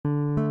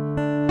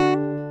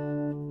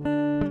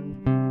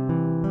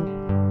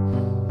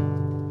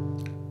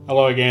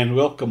Hello again,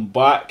 welcome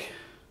back.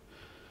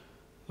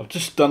 I've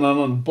just done an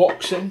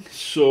unboxing,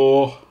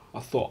 so I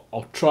thought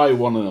I'll try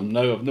one of them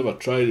now. I've never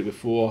tried it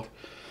before.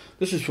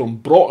 This is from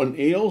Broughton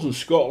Ales in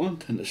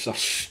Scotland, and it's a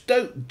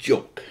Stout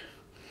Jock.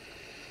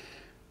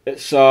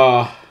 It's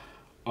a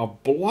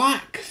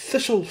black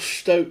thistle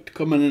stout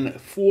coming in at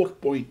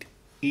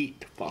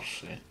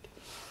 4.8%.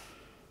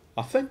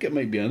 I think it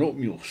might be an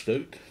oatmeal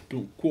stout,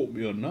 don't quote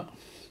me on that.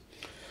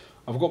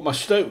 I've got my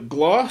stout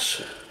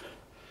glass,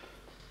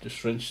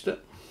 just rinsed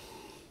it.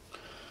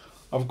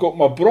 I've got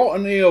my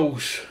Broughton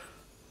Ales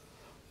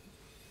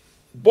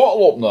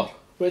bottle opener,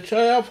 which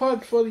I have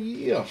had for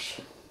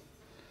years.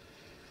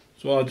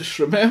 So I just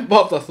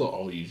remembered, I thought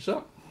I'll use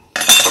that.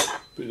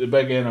 Put the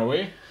big end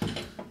away.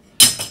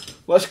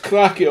 Let's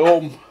crack it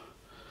on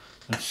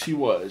and see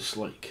what it's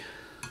like.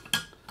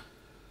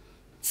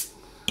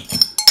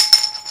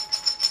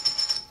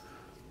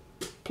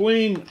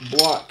 Plain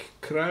black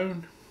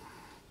crown.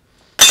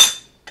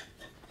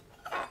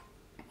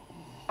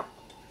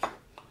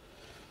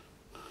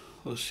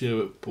 Let's see how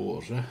it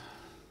pours, eh?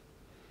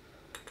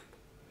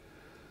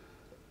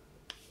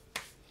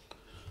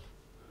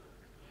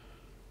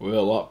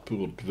 Well, that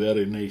poured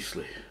very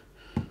nicely.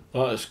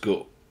 That has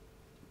got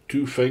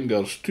two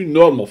fingers, two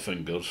normal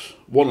fingers,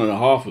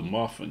 1.5 of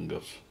my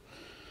fingers.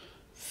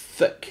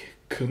 Thick,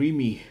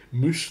 creamy,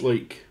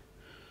 mousse-like,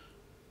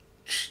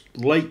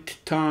 light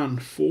tan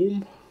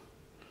foam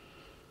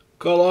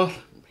colour.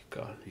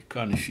 You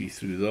can't see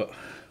through that.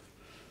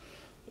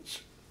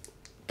 It's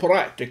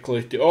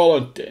practically, to all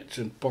intents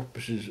and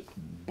purposes,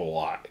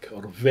 black,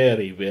 or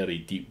very, very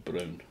deep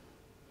brown.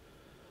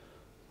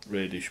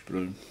 Reddish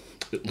brown.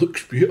 It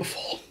looks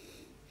beautiful.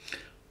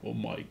 Oh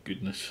my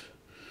goodness.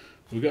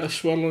 We got a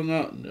swirl in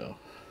that? No.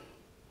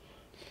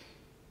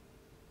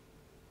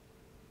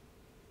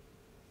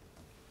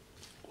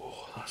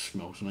 Oh, that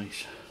smells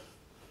nice.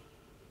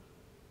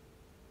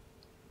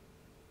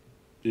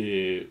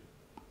 The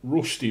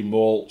roasty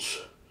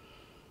malts,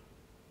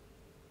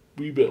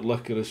 wee bit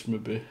licorice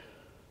maybe,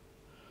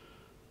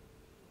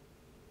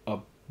 a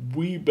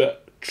wee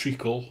bit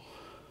treacle,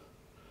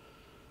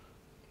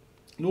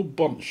 no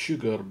burnt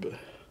sugar, but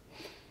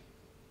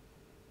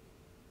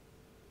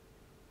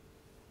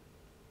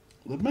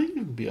there might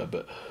even be a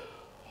bit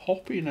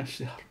hoppiness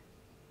there.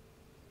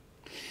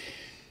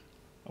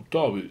 I'm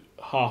talking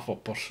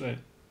about 0.5%.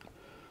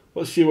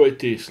 Let's see what it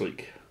tastes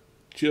like.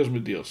 Cheers, my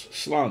dears.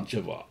 SLAINTE.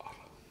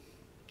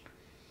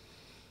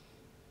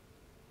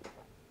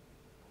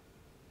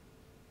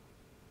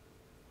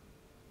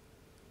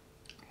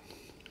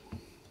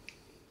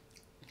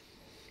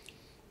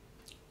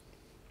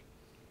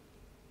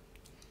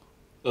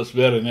 That's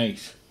very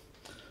nice.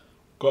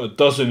 Got a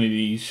dozen of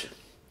these,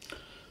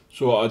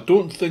 so I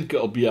don't think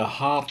it'll be a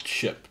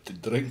hardship to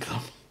drink them.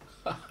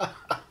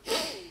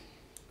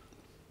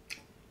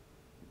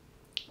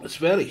 It's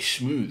very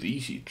smooth,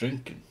 easy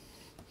drinking.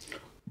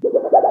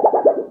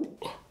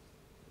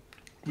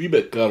 Wee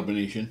bit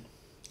carbonation,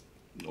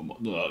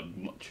 not that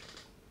much.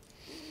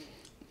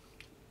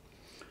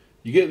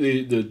 You get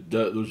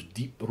those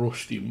deep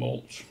roasty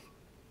malts,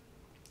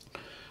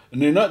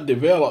 and then that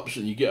develops,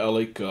 and you get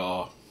like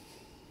a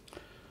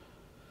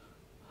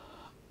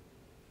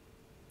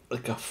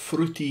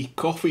fruity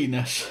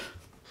coffeeness.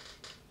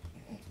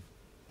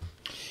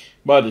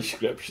 My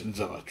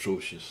descriptions are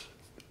atrocious.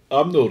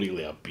 I'm not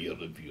really a beer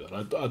reviewer.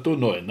 I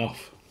don't know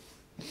enough.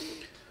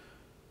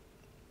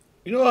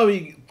 You know how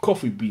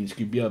coffee beans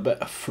can be a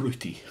bit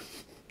fruity?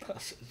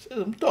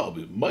 I'm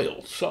talking about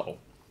mild, subtle.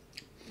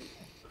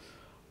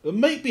 There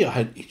might be a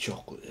hint of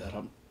chocolate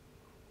there.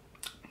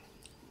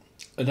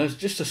 And there's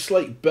just a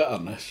slight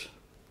bitterness.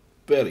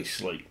 Very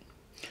slight.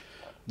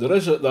 There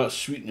is that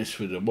sweetness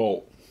for the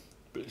malt,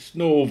 but it's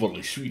not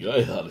overly sweet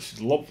either.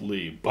 It's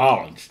lovely,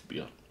 balanced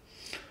beer.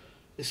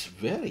 It's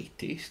very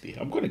tasty.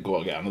 I'm going to go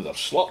and get another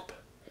slurp.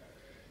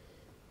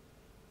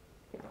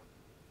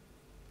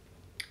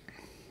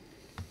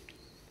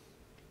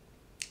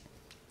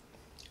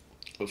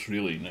 That's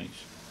really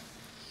nice.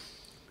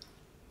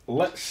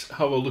 Let's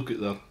have a look at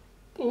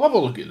we'll have a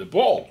look at the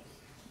bottle.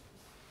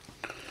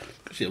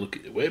 Let's see, look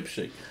at the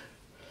website.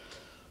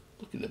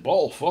 Look at the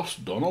bottle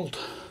first, Donald.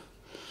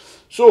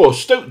 So,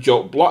 Stout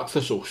Jock Black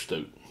Thistle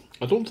Stout.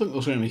 I don't think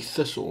there's any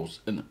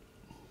thistles in it.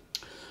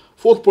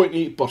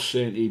 4.8%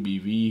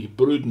 ABV,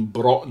 brewed in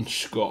Broughton,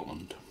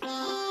 Scotland.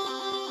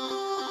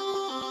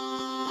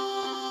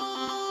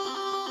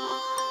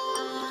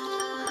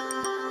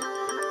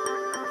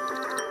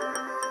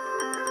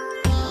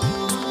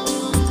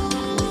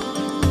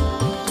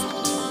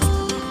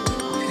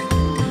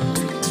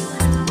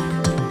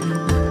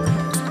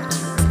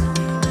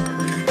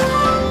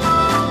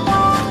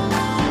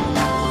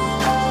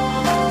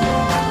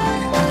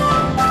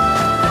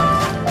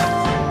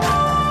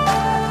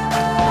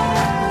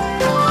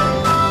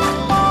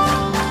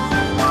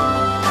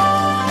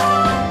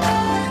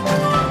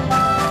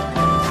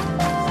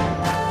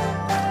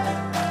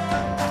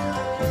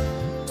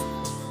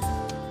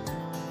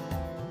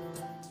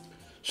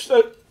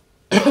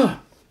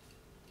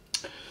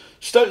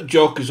 Stout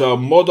Jock is a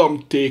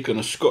modern take on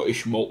a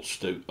Scottish malt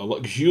stout, a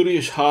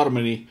luxurious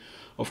harmony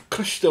of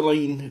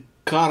crystalline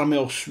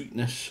caramel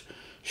sweetness,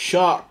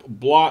 sharp,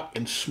 black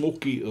and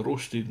smoky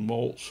roasted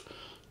malts,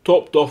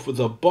 topped off with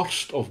a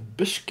burst of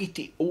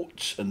biscuity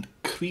oats and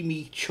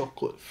creamy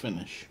chocolate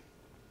finish.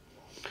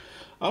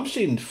 I'm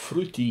saying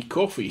fruity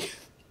coffee.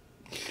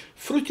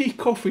 Fruity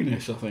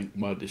coffiness, I think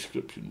my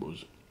description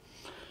was.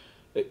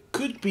 It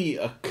could be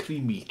a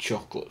creamy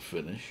chocolate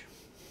finish.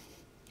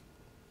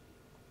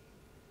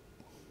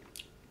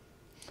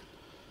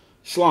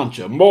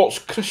 SLAINTE, malts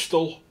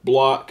crystal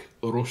black,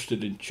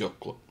 roasted in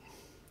chocolate.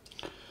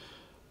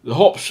 The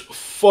hops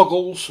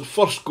Fuggles,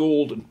 First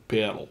Gold and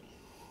Perle.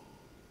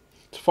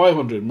 It's a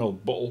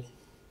 500ml bottle.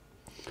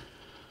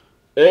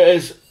 It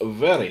is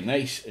very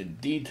nice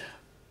indeed.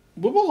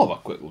 We will have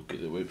a quick look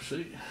at the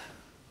website.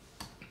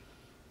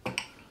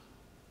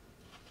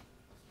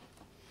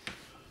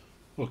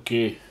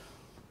 Okay,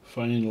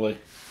 finally.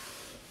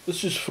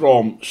 This is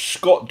from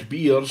Scot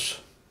Beers,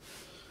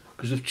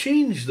 because they've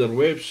changed their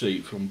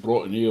website from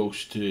Broughton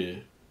Ales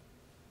to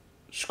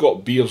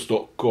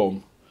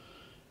scotbeers.com,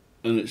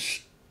 and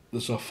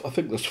I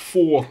think there's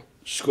 4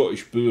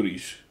 Scottish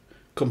breweries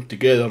come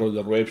together on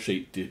their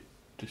website to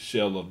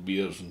sell their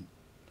beers and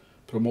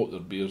promote their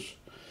beers.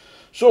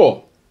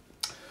 So,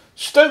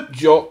 Stout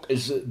Jock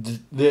is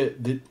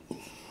the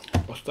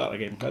I'll start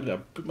again. I had to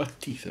put my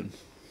teeth in.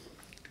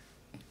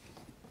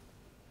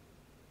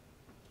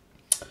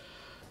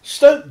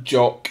 Stout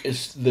Jock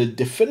is the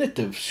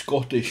definitive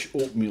Scottish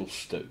oatmeal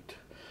stout.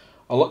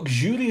 A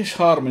luxurious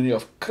harmony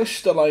of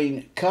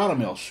crystalline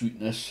caramel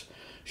sweetness,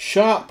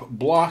 sharp,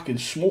 black and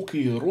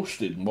smoky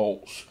roasted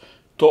malts,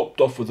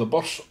 topped off with a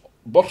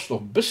burst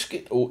of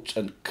biscuit oats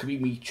and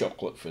creamy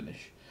chocolate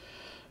finish.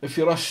 If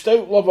you're a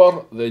stout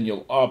lover, then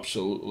you'll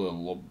absolutely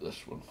love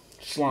this one.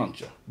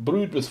 SLAINTE,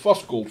 brewed with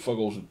First Gold,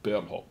 Fuggles and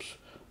Perle hops,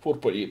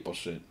 4.8%.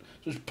 So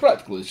it's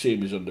practically the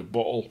same as on the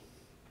bottle.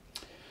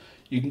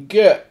 You can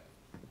get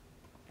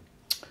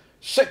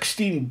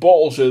 16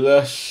 bottles of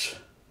this,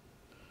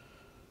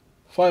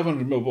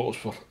 500ml bottles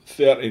for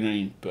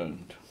 £39,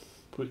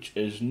 which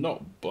is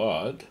not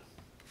bad,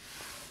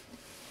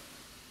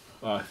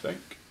 I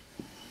think.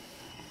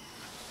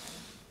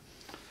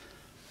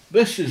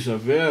 This is a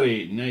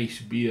very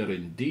nice beer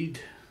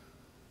indeed.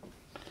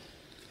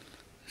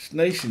 It's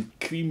nice and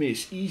creamy,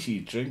 it's easy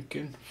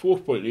drinking,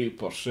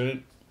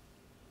 4.8%.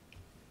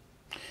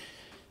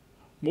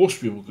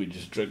 Most people could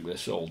just drink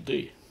this all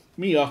day.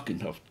 Me, I can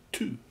have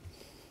 2.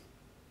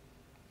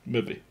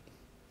 Maybe.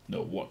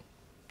 No, 1.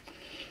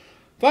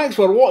 Thanks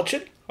for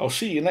watching. I'll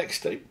see you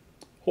next time.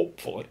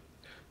 Hopefully.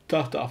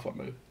 Ta-ta for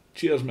now.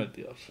 Cheers, my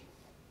dears.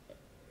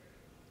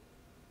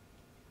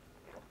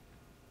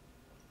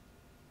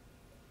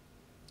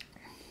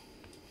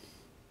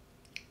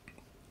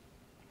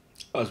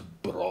 That's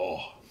Broughton.